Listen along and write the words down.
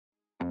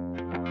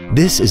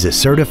This is a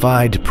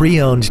certified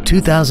pre-owned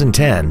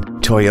 2010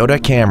 Toyota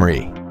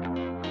Camry.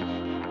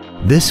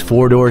 This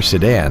four-door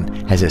sedan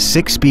has a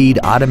 6-speed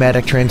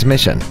automatic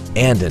transmission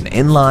and an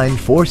inline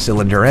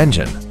 4-cylinder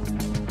engine.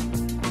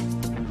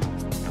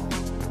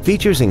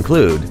 Features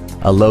include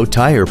a low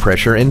tire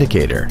pressure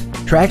indicator,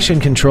 traction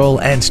control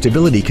and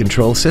stability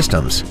control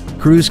systems,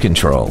 cruise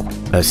control,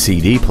 a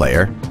CD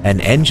player,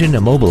 an engine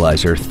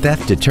immobilizer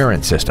theft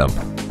deterrent system,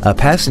 a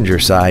passenger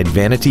side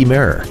vanity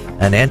mirror,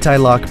 an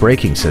anti-lock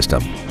braking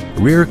system,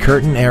 rear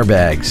curtain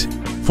airbags,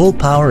 full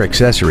power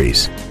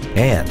accessories,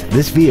 and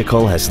this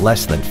vehicle has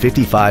less than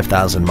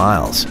 55,000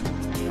 miles.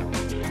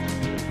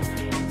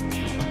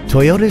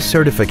 Toyota's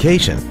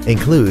certification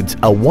includes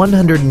a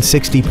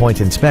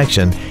 160-point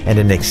inspection and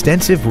an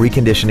extensive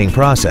reconditioning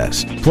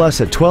process,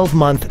 plus a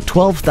 12-month,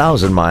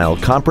 12,000-mile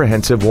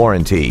comprehensive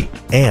warranty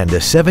and a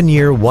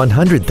 7-year,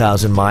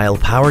 100,000-mile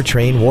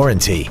powertrain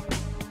warranty.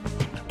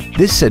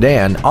 This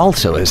sedan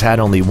also has had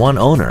only one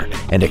owner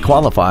and it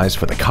qualifies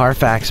for the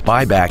Carfax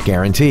buyback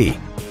guarantee.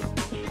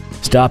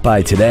 Stop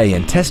by today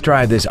and test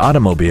drive this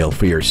automobile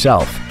for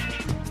yourself.